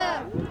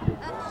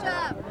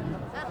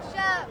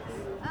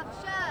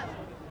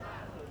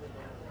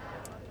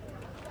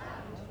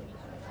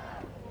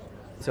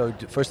So,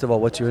 first of all,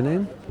 what's your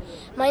name?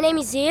 My name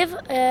is Ziv.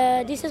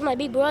 This is my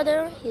big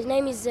brother. His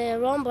name is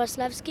Ron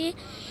Braslavsky.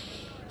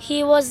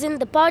 He was in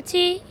the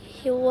party.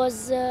 He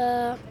was,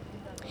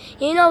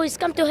 he's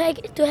come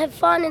to have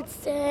fun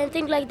and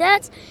things like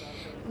that.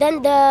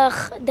 Then the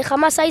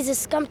Hamas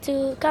ISIS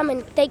come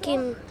and take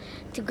him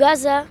to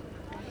Gaza.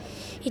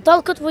 He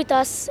talked with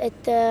us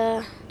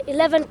at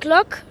 11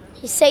 o'clock.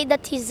 He said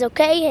that he's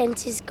okay and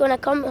he's gonna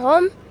come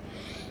home.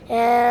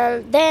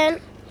 And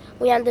then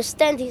we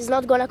understand he's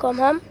not gonna come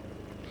home.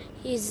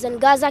 He's a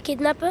Gaza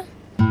kidnapper.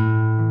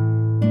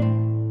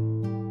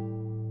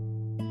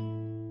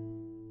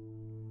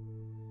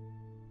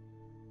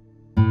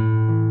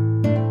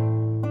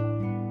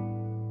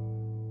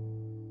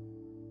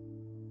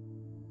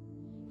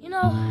 You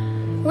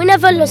know, we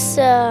never lose.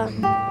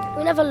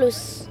 We never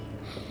lose.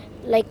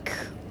 Like,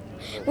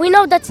 we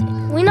know that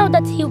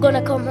he's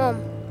gonna come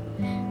home.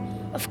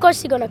 Of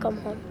course, he's gonna come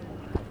home.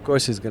 Of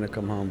course he's going to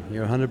come home.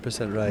 You're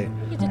 100% right.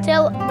 To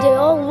tell the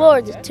whole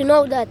world to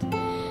know that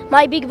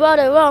my big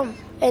brother Rom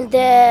and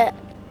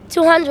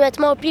 200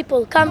 more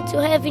people come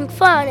to having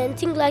fun and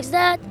things like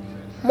that,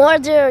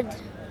 murdered.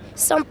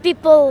 Some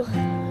people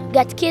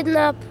got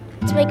kidnapped.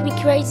 It makes me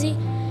crazy.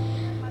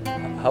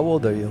 How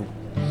old are you?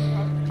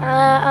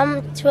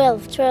 I'm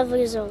 12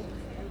 years old.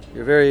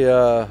 You're a very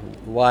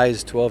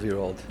wise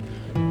 12-year-old.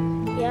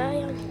 Yeah, I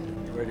am.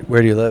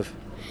 Where do you live?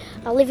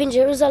 I live in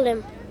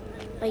Jerusalem.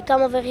 I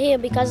come over here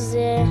because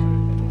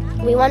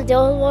we want the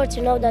whole world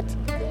to know that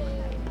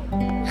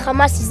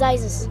Hamas is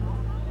ISIS.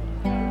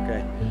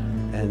 Okay.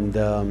 And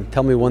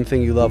tell me one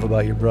thing you love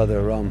about your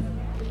brother, Ram.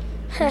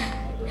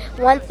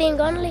 One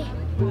thing only.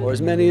 Or as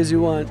many as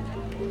you want.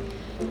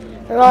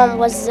 Rom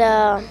was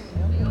a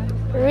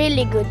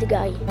really good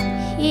guy.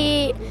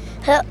 He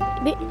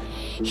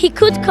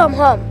could come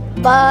home,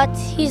 but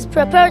he's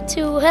prepared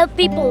to help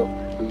people.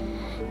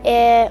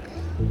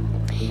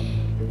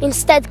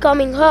 Instead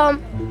coming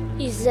home,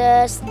 he's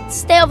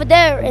stay over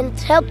there and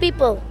help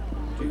people.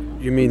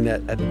 You mean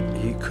that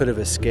he could have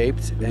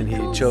escaped and he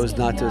chose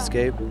not to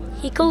escape?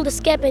 He could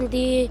escape and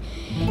he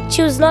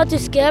chose not to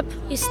escape.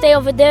 He stay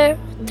over there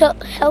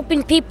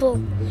helping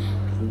people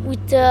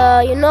with,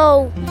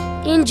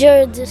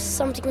 injured,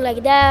 something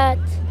like that.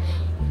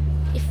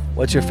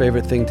 What's your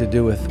favorite thing to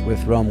do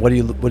with Ram? What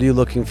are you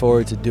looking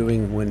forward to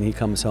doing when he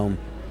comes home?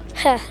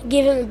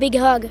 Give him a big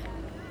hug.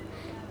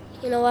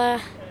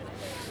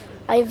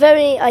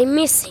 I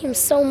miss him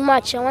so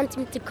much. I want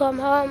him to come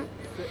home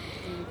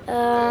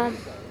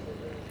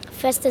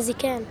fast as he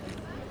can.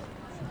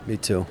 Me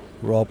too.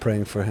 We're all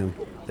praying for him.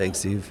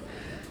 Thanks, Eve.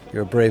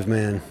 You're a brave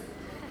man.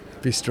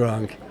 Be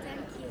strong.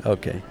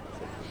 Okay.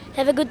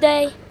 Have a good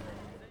day.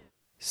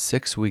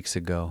 6 weeks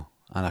ago,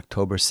 on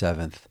October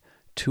 7th,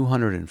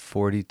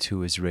 242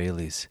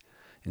 Israelis,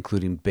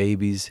 including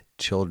babies,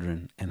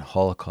 children, and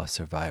Holocaust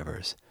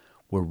survivors,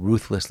 were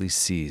ruthlessly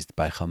seized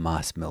by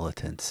Hamas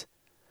militants.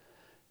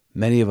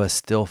 Many of us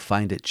still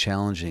find it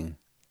challenging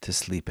to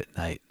sleep at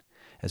night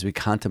as we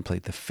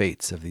contemplate the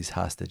fates of these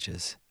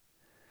hostages.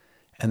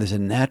 And there's a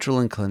natural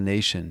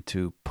inclination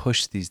to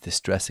push these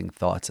distressing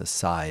thoughts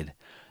aside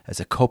as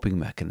a coping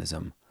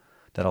mechanism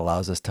that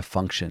allows us to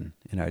function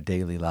in our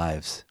daily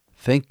lives.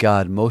 Thank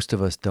God most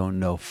of us don't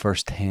know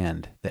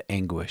firsthand the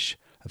anguish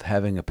of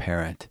having a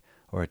parent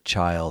or a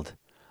child,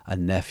 a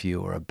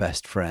nephew or a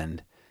best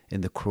friend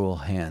in the cruel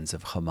hands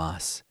of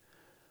Hamas.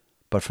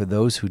 But for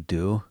those who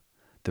do,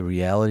 the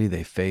reality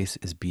they face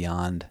is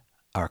beyond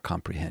our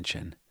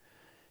comprehension.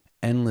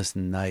 Endless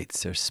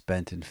nights are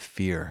spent in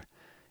fear,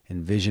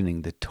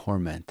 envisioning the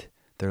torment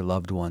their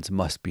loved ones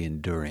must be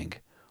enduring,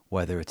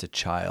 whether it's a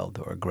child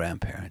or a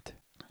grandparent.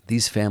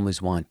 These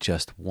families want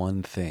just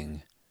one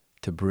thing,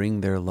 to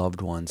bring their loved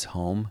ones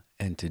home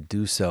and to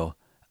do so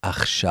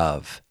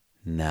achshav,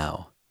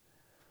 now.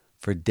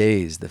 For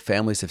days, the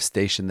families have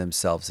stationed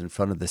themselves in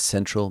front of the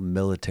central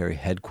military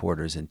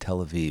headquarters in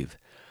Tel Aviv,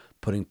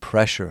 putting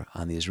pressure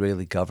on the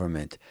Israeli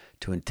government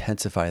to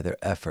intensify their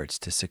efforts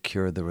to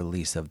secure the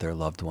release of their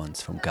loved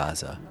ones from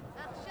Gaza.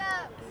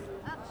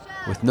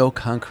 With no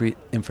concrete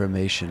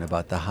information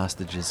about the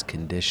hostages'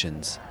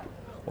 conditions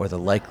or the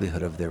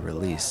likelihood of their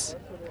release,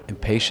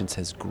 impatience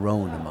has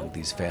grown among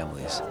these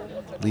families,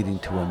 leading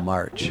to a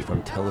march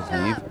from Tel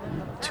Aviv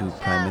to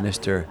Prime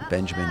Minister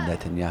Benjamin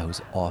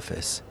Netanyahu's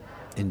office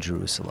in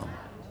Jerusalem.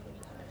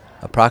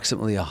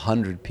 Approximately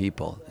 100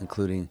 people,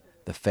 including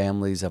the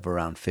families of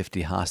around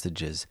 50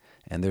 hostages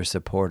and their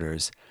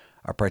supporters,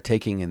 are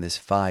partaking in this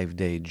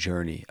 5-day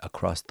journey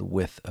across the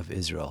width of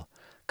Israel,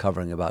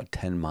 covering about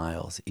 10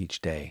 miles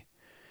each day.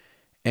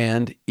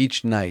 And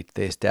each night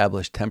they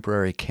establish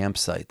temporary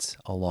campsites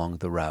along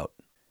the route.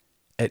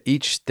 At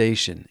each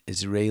station,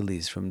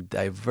 Israelis from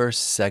diverse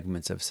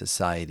segments of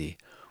society,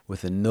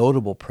 with a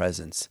notable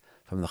presence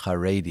from the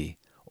Haredi,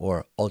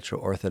 or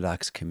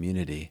ultra-Orthodox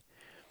community,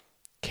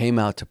 came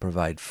out to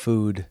provide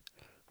food,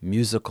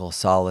 musical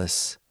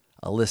solace,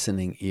 a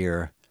listening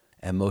ear,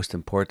 and most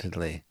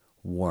importantly,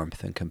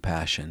 warmth and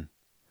compassion.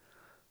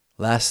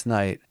 Last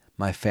night,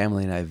 my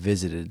family and I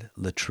visited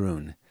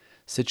Latrun,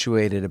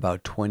 situated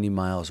about 20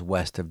 miles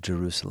west of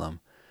Jerusalem,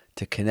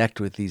 to connect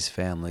with these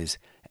families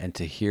and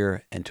to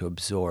hear and to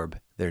absorb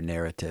their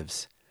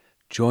narratives.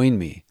 Join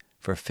me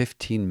for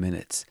 15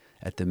 minutes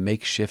at the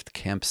makeshift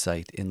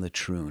campsite in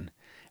Latrun,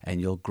 and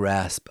you'll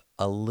grasp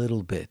a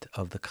little bit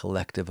of the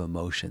collective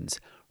emotions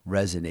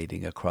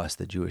resonating across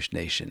the Jewish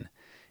nation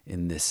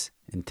in this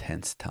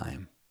intense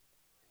time.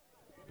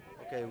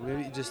 Okay,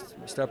 maybe you just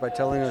start by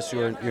telling us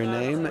your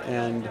name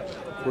and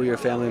who your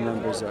family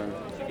members are.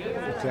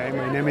 Okay,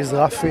 my name is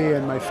Rafi,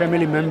 and my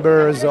family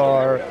members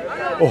are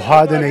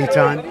Ohad and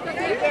Eitan.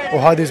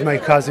 Ohad is my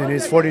cousin.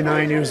 He's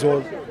 49 years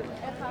old.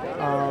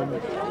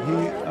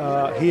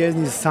 He and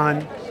his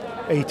son,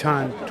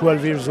 Eitan,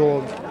 12 years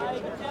old,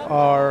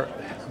 are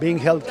being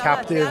held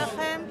captive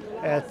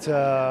at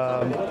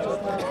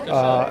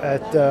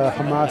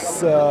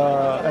Hamas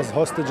as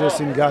hostages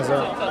in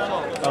Gaza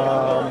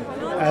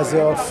as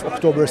of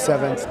October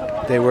 7th.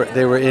 They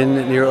were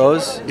in near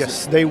Oz?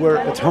 Yes, they were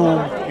at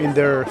home in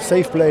their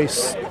safe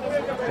place.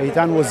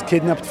 Eitan was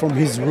kidnapped from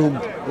his room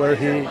where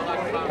he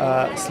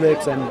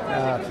sleeps and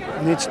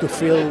needs to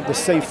feel the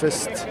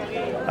safest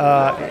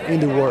in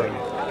the world.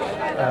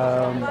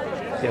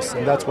 Yes,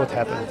 and that's what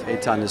happened.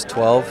 Eitan is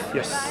 12?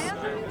 Yes,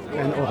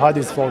 and Ohad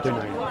is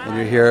 49. And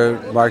you're here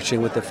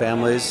marching with the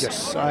families?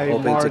 Yes, I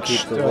hoping marched, to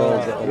keep the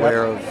world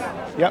aware of...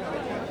 Yep.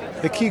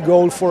 The key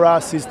goal for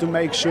us is to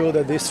make sure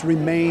that this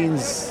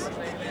remains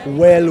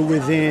well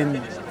within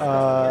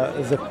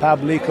the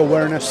public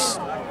awareness.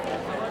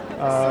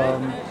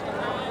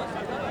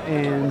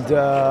 And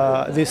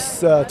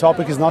this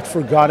topic is not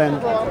forgotten.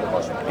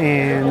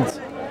 And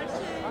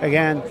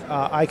again,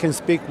 I can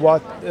speak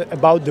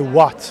about the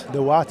what.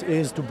 The what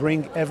is to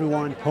bring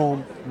everyone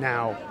home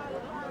now.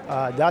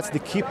 That's the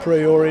key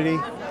priority,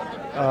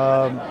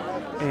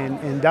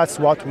 and that's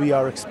what we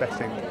are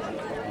expecting.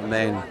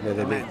 Amen.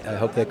 I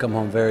hope they come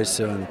home very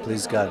soon.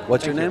 Please God.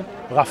 What's your name?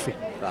 Rafi.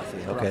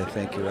 Rafi. Okay,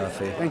 thank you,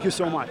 Rafi. Thank you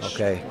so much.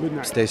 Okay. Good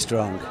night. Stay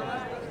strong.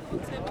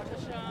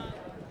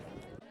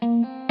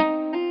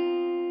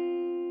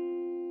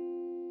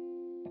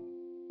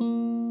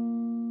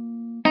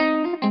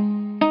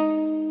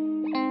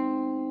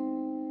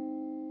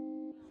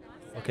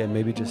 Okay,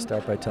 maybe just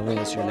start by telling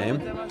us your name.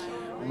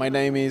 My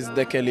name is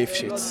Deke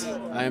Lifshitz.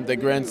 I am the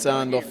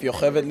grandson of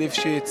Yocheved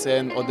Lifshitz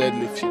and Oded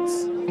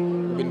Lifshitz.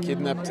 Been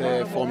kidnapped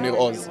from Nir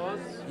Oz.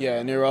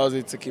 Yeah, Nir Oz,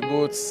 it's a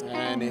kibbutz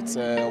and it's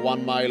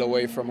 1 mile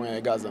away from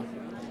Gaza.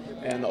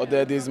 And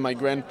Oded is my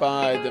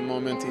grandpa. At the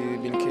moment he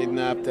been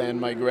kidnapped,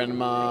 and my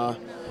grandma,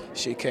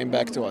 she came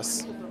back to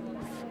us.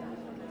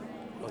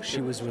 Oh,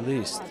 she was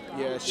released.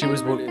 Yeah, She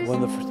was released.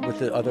 one of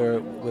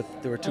there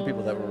were 2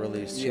 people that were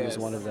released. She was Yes.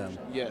 one of them.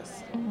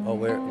 Yes. Oh,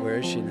 where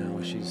is she now?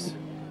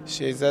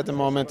 She's at the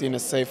moment in a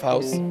safe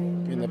house,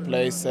 in a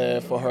place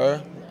for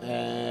her,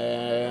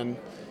 and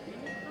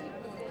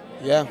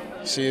yeah,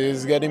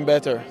 she's getting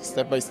better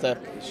step by step.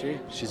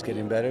 She's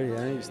getting better,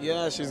 yeah?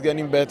 Yeah, she's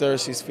getting better.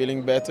 She's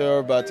feeling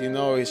better, but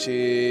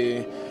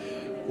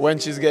when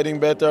she's getting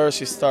better,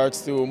 she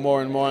starts to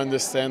more and more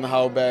understand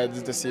how bad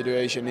the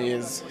situation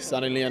is.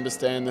 Suddenly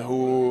understand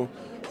who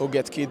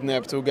get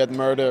kidnapped, who get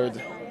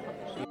murdered.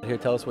 Here,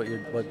 tell us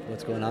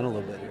what's going on a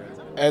little bit here.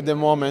 At the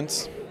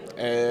moment,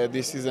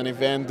 this is an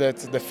event that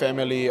the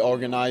family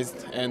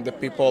organized, and the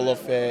people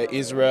of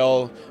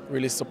Israel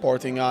really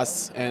supporting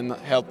us and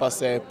help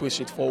us push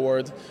it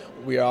forward.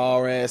 We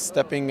are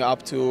stepping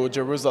up to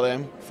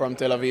Jerusalem from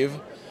Tel Aviv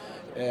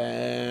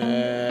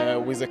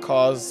with a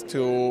cause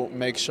to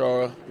make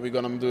sure we're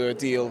going to do a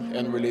deal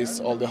and release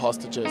all the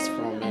hostages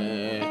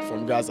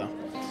from Gaza.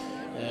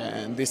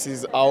 And this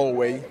is our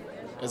way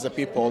as a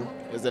people,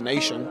 as a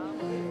nation,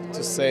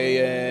 to say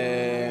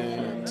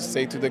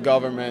to the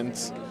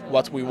government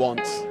what we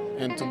want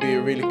and to be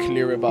really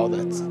clear about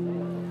it.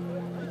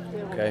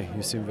 Okay,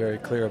 you seem very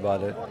clear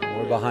about it.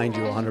 We're behind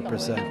you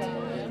 100%.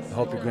 I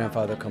hope your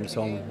grandfather comes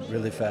home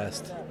really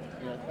fast.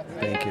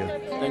 Thank you.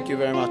 Thank you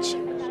very much.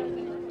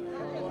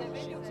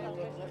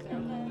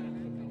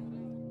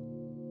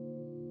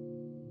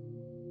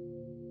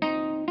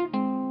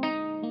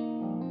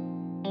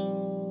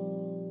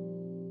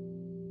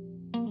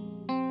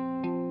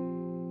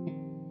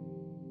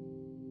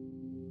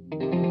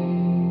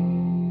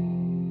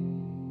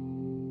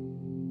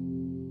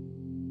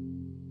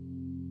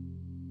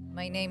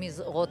 My name is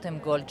Rotem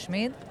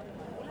Goldschmidt,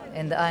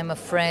 and I'm a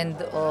friend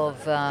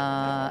of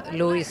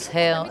Louis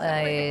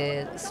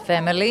Herr's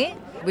family.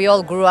 We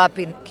all grew up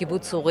in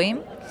Kibbutz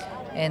Urim,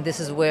 and this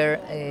is where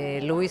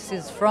Louis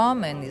is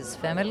from and his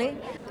family.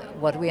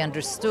 What we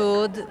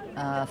understood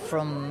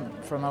from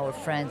our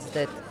friends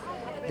that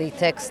they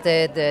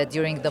texted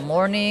during the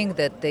morning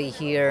that they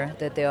hear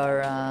that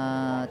there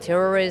are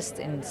terrorists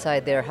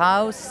inside their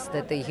house,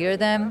 that they hear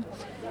them.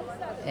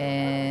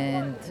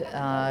 And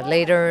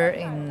later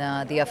in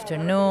the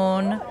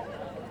afternoon,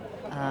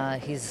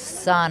 his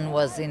son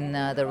was in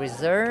the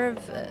reserve,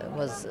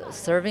 was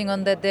serving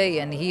on that day,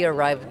 and he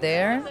arrived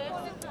there,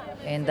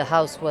 and the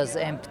house was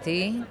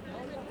empty.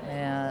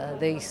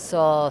 They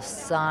saw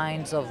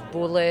signs of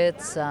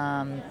bullets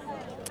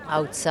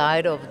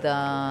outside of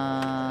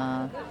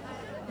the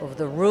of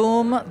the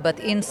room, but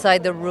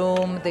inside the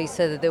room they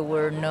said that there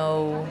were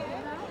no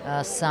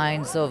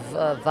signs of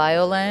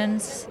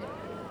violence,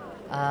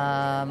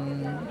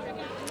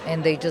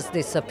 and they just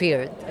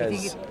disappeared.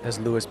 Has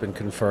Louis been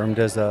confirmed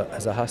as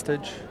a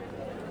hostage?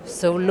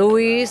 So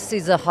Louis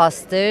is a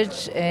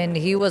hostage, and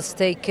he was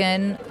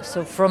taken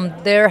from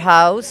their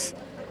house.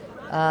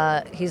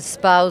 His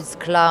spouse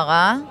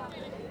Clara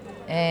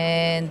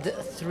and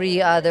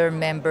 3 other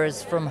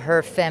members from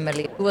her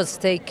family was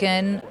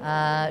taken.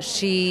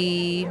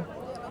 She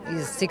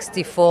is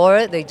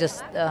 64. They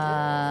just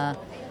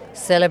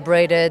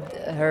celebrated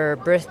her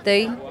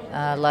birthday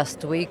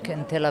last week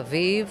in Tel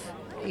Aviv.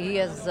 He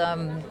has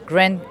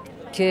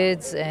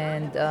grandkids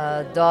and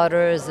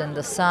daughters and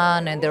a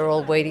son, and they're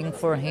all waiting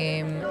for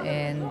him.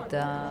 And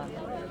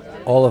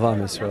all of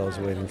Am Yisrael is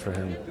waiting for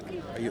him.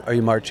 Are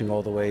you marching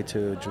all the way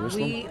to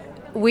Jerusalem?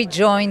 We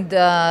joined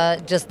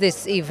just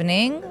this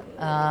evening.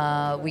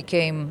 We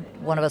came,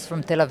 one of us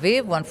from Tel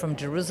Aviv, one from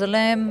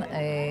Jerusalem.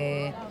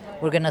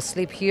 We're going to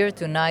sleep here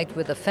tonight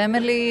with the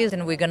families,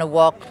 and we're going to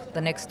walk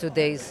the next 2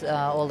 days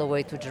all the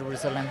way to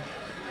Jerusalem.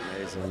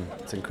 Amazing.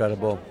 It's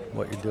incredible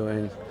what you're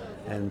doing.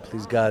 And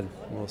please God,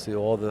 we'll see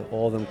all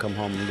of them come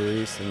home,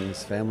 Luis and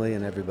his family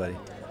and everybody.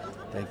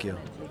 Thank you.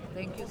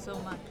 Thank you so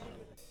much.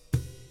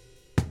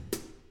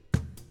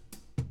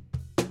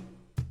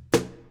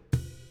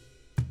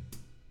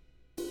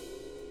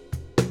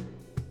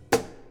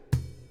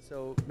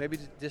 So maybe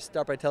just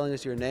start by telling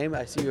us your name.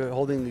 I see you're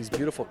holding these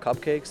beautiful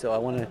cupcakes, so I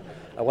want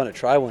to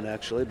try one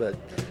actually, but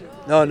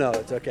no,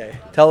 it's okay.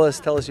 Tell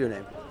us your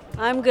name.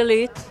 I'm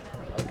Galit.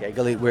 Okay,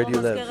 Galit, where do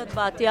you live? Mazkeret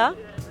Batya.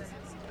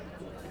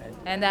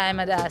 And I'm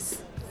Adas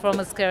from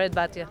Mazkeret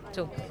Batya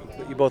too.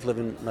 You both live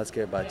in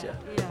Mazkeret Batya.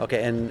 Yeah.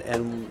 Okay,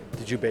 and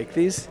did you bake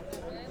these?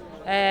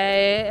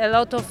 A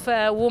lot of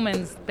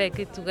women bake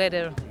it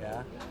together.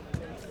 Yeah.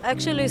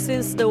 Actually,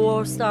 since the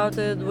war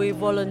started, we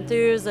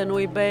volunteers and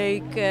we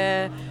bake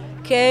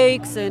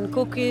cakes and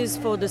cookies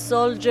for the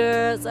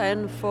soldiers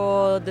and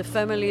for the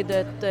family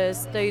that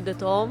stayed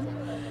at home,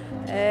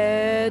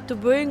 to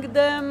bring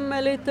them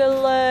a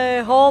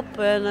little hope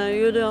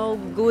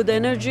and good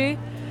energy.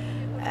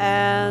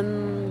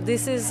 And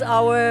this is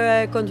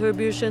our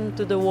contribution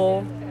to the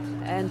war,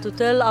 and to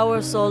tell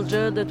our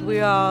soldiers that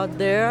we are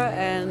there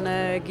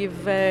and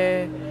give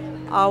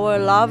our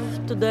love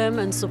to them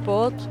and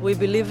support. We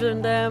believe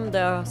in them.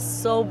 They are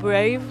so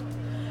brave.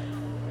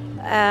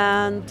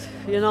 And,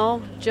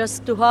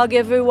 just to hug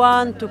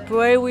everyone, to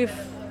pray with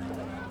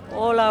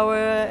all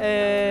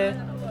our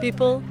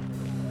people.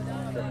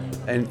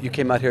 And you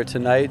came out here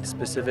tonight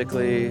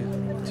specifically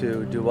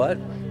to do what?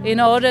 In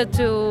order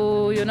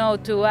to,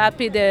 to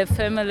happy the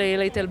family a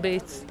little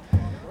bit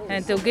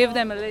and to give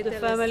them a little... The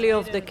family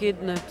of the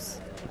kidnaps.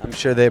 I'm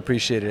sure they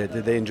appreciated it.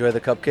 Did they enjoy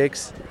the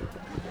cupcakes?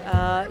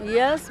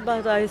 Yes,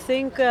 but I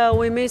think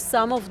we missed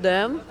some of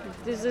them.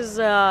 This is,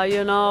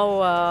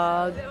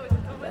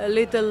 a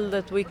little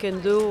that we can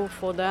do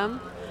for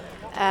them.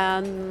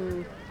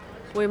 And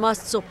we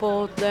must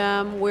support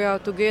them. We are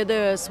together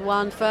as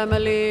one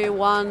family,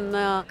 one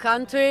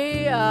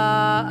country,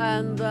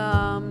 and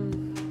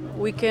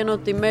we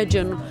cannot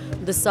imagine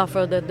the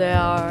suffer that they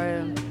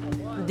are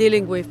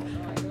dealing with.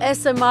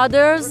 As a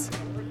mothers,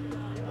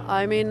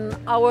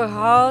 our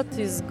heart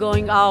is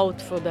going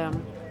out for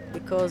them,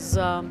 because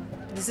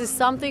this is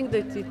something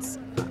that it's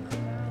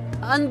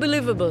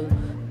unbelievable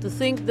to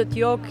think that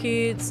your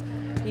kids,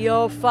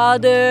 your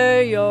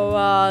father,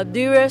 your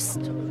dearest,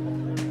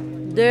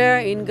 there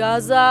in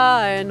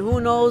Gaza, and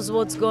who knows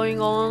what's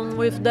going on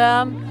with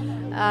them,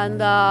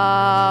 and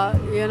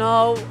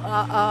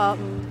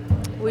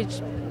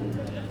which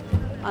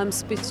I'm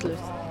speechless.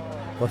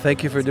 Well,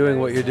 thank you for doing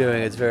what you're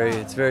doing. It's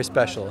very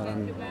special,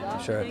 and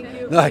I'm sure.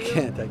 No, I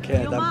can't.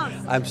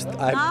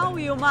 Now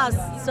you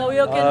must, so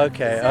you can.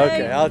 Okay,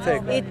 I'll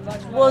take that. It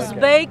was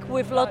baked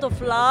with a lot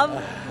of love.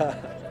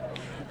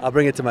 I'll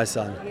bring it to my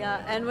son.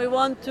 Yeah, and we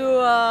want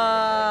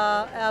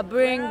to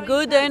bring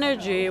good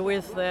energy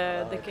with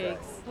the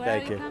cakes.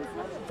 Thank you.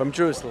 From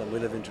Jerusalem. We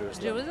live in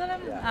Jerusalem.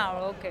 Jerusalem? Yeah.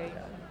 Oh, okay.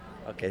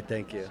 Okay,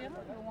 thank you.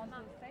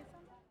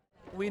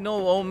 We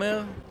know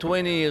Omer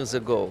 20 years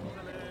ago,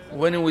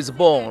 when he was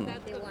born.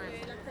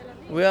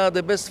 We are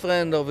the best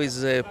friend of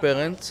his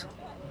parents,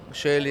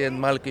 Sheli and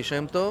Malki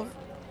Shem Tov.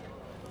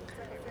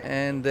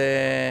 And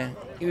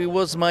he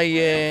was my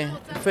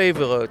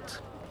favorite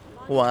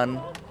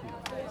one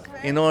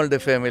in all the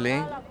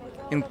family,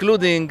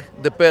 including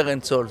the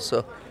parents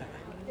also.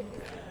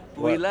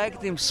 We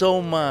liked him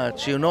so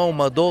much.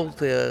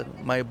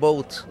 My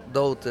both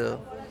daughter,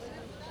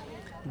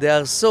 they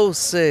are so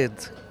sad.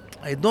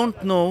 I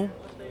don't know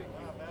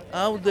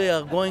how they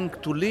are going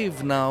to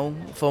live now,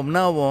 from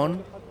now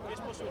on,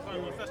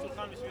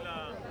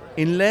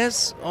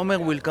 unless Omer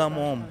will come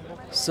home.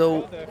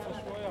 So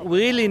we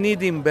really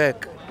need him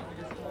back.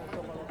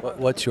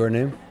 What's your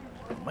name?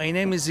 My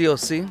name is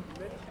Yossi.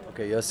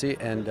 Okay, Yossi,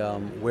 and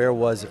where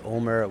was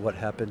Omer? What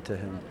happened to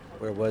him?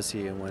 Where was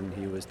he when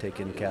he was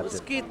taken captive?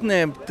 He was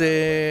kidnapped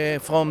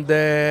from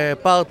the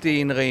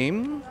party in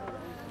Reim.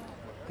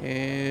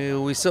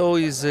 We saw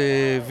his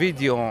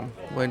video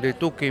when they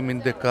took him in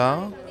the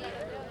car.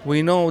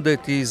 We know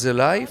that he's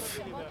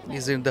alive,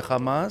 he's in the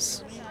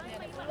Hamas,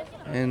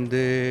 and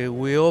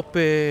we hope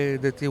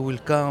that he will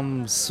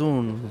come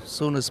soon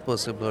as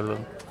possible.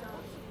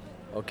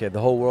 Okay, the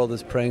whole world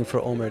is praying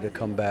for Omer to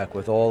come back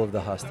with all of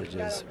the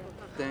hostages.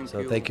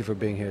 Thank you for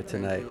being here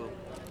tonight.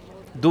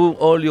 Do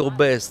all your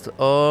best,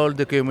 all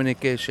the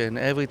communication,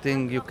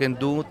 everything you can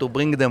do to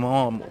bring them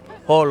home,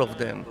 all of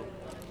them.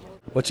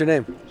 What's your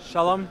name?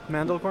 Shalom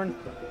Mandelkorn.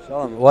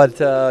 Shalom. What?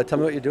 Tell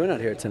me what you're doing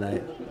out here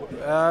tonight.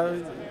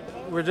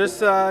 We're just,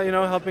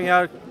 helping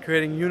out,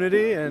 creating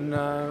unity, and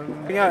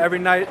helping out every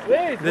night.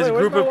 There's a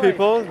group of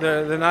people.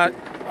 They're not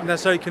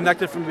necessarily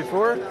connected from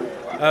before.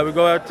 We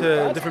go out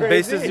to different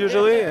bases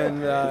usually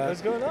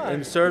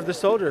and serve the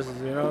soldiers.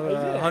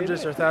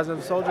 Hundreds or thousands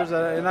of soldiers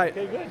at night.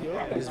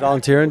 You just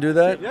volunteer and do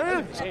that?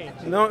 Yeah.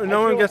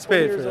 No one gets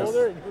paid for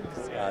this.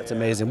 It's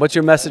amazing. What's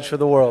your message for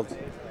the world?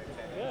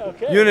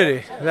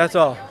 Unity. That's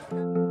all.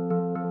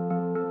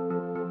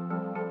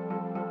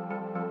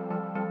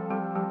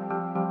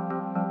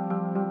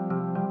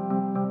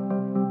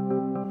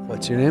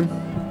 What's your name?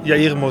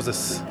 Yair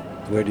Moses.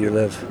 Where do you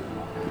live?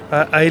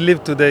 I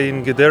live today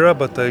in Gedera,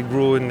 but I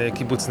grew in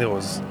Kibbutz Nir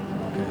Oz.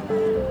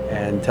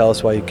 And tell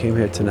us why you came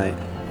here tonight.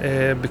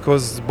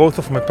 Because both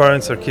of my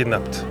parents are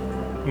kidnapped.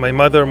 My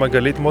mother,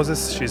 Magalit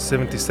Moses, she's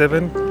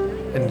 77,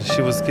 and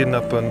she was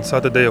kidnapped on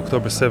Saturday,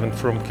 October 7th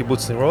from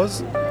Kibbutz Nir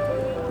Oz.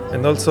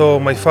 And also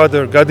my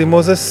father, Gadi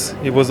Moses,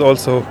 he was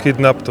also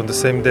kidnapped on the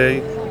same day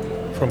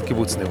from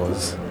Kibbutz Nir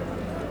Oz.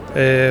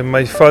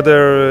 My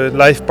father's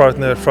life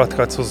partner, Frat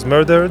Katz, was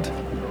murdered,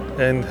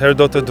 and her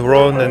daughter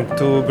Doron and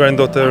two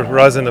granddaughters,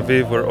 Raz and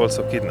Aviv, were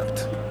also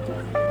kidnapped.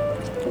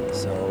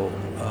 So,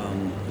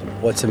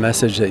 what's a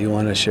message that you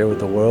want to share with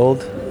the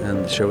world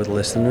and share with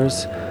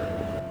listeners?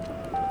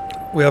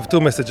 We have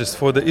two messages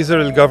for the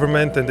Israeli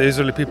government and the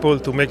Israeli people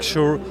to make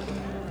sure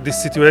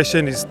this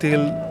situation is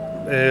still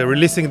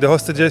releasing the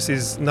hostages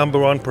is number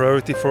one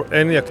priority for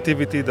any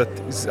activity that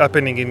is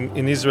happening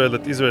in Israel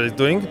that Israel is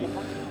doing.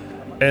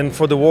 And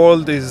for the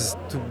world is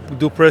to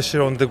do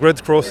pressure on the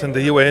Red Cross and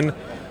the UN,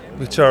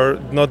 which are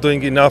not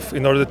doing enough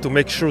in order to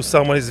make sure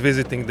someone is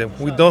visiting them.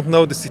 We don't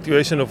know the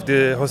situation of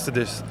the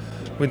hostages.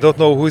 We don't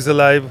know who is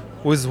alive,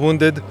 who is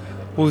wounded,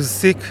 who is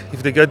sick,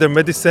 if they get their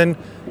medicine,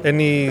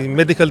 any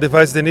medical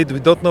device they need. We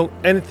don't know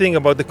anything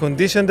about the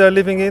condition they're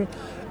living in,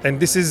 and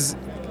this is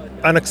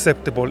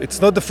unacceptable. It's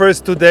not the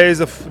first 2 days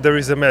of there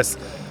is a mess.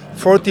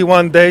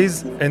 41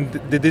 days and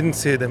they didn't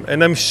see them.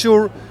 And I'm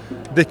sure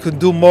they could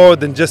do more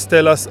than just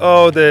tell us,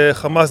 oh, the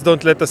Hamas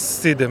don't let us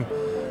see them.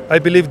 I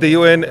believe the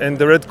UN and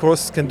the Red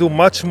Cross can do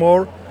much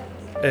more,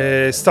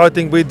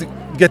 starting with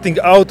getting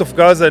out of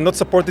Gaza and not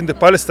supporting the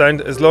Palestine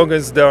as long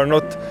as they are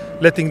not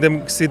letting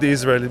them see the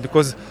Israeli.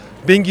 Because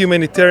being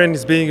humanitarian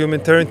is being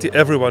humanitarian to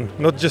everyone,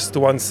 not just to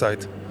one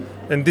side.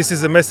 And this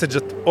is a message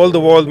that all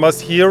the world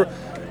must hear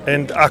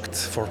and act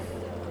for.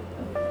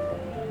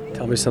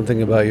 Tell me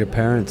something about your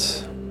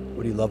parents.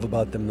 What do you love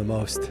about them the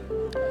most?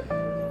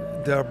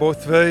 They are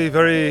both very,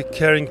 very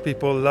caring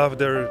people, love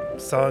their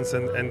sons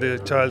and the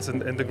childs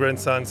and the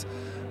grandsons.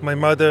 My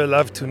mother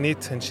loved to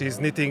knit, and she's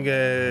knitting,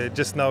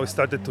 just now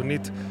started to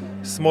knit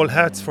small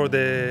hats for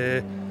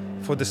the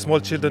small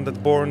children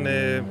that born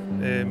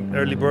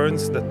early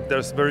burns, that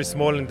they're very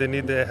small and they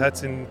need the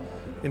hats in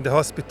the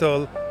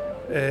hospital.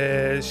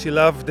 She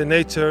loved the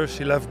nature,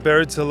 she loved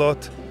birds a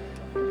lot.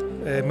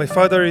 My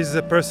father is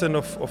a person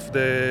of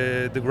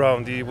the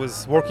ground. He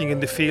was working in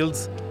the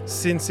fields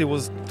since he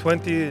was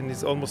 20 and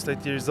he's almost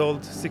 8 years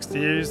old, 60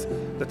 years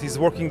that he's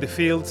working the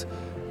fields,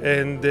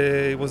 and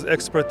he was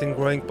expert in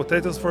growing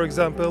potatoes, for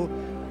example,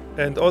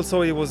 and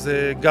also he was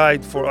a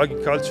guide for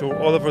agriculture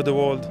all over the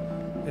world,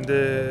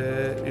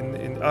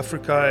 in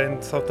Africa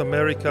and South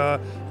America.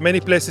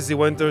 Many places he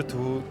went there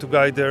to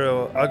guide their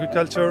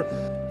agriculture.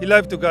 He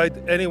liked to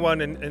guide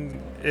anyone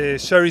and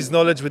share his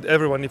knowledge with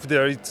everyone. If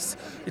it's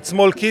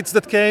small kids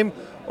that came,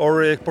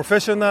 or a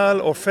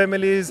professional, or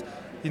families,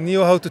 he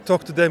knew how to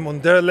talk to them on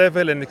their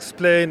level and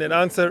explain and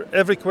answer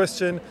every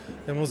question,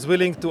 and was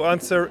willing to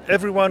answer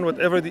everyone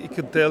whatever he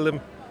could tell them.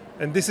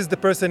 And this is the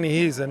person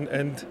he is,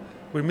 and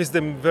we miss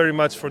them very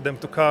much for them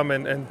to come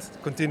and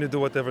continue to do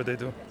whatever they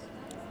do.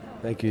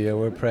 Thank you. Yeah,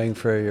 we're praying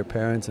for your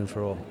parents and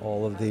for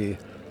all of the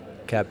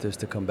captives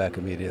to come back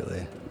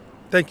immediately.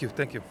 Thank you,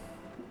 thank you.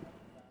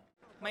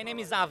 My name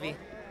is Avi.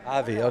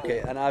 Avi, okay.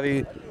 And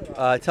Avi,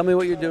 tell me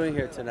what you're doing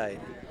here tonight.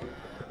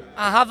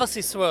 Ahavas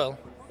Yisrael.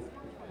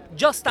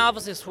 Just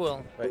Ahavas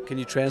Yisrael. Right. Can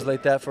you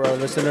translate that for our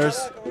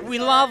listeners? We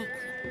love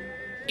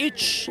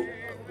each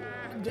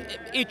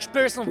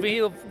person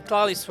of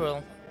Klal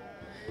Yisrael.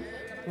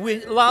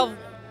 We love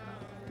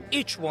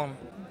each one.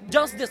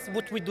 Just this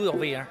what we do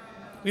over here.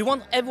 We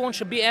want everyone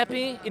should be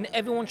happy and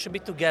everyone should be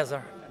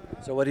together.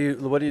 So what are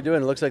you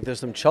doing? It looks like there's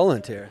some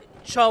cholent here.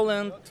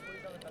 Cholent,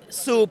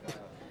 soup,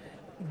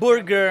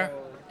 burger,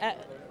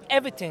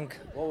 everything.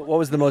 What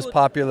was the most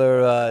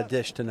popular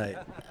dish tonight?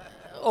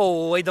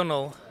 Oh, I don't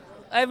know.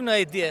 I have no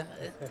idea.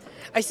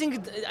 I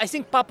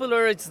think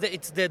popular. It's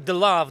the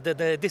love that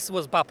this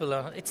was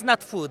popular. It's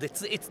not food.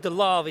 It's the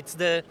love. It's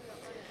the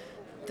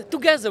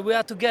together. We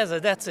are together.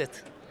 That's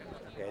it.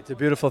 Okay, it's a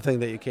beautiful thing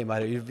that you came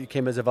out. You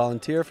came as a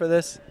volunteer for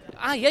this.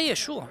 Yeah,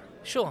 sure.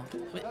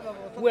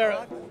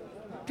 We're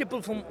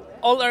people from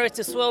all Eretz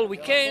Yisrael. We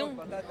came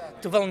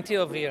to volunteer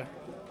over here.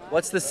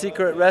 What's the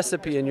secret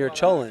recipe in your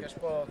cholent?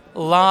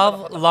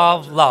 Love,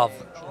 love, love.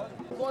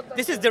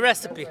 This is the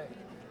recipe.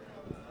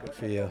 Good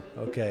for you.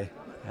 Okay.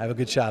 Have a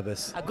good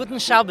Shabbos. A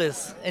good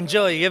Shabbos.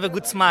 Enjoy. You have a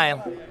good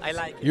smile. I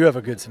like it. You have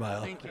a good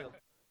smile. Thank you.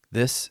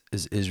 This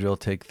is Israel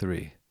Take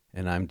 3,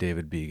 and I'm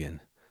David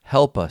Began.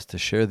 Help us to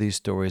share these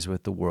stories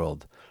with the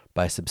world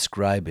by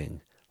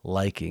subscribing,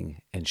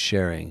 liking, and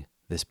sharing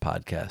this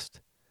podcast.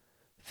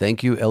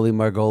 Thank you, Eli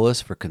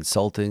Margolis, for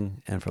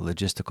consulting and for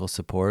logistical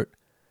support.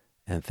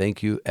 And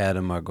thank you,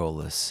 Adam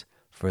Margolis,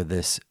 for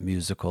this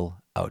musical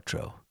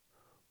outro.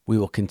 We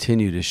will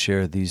continue to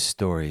share these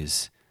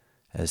stories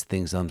as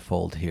things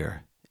unfold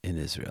here in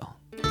Israel.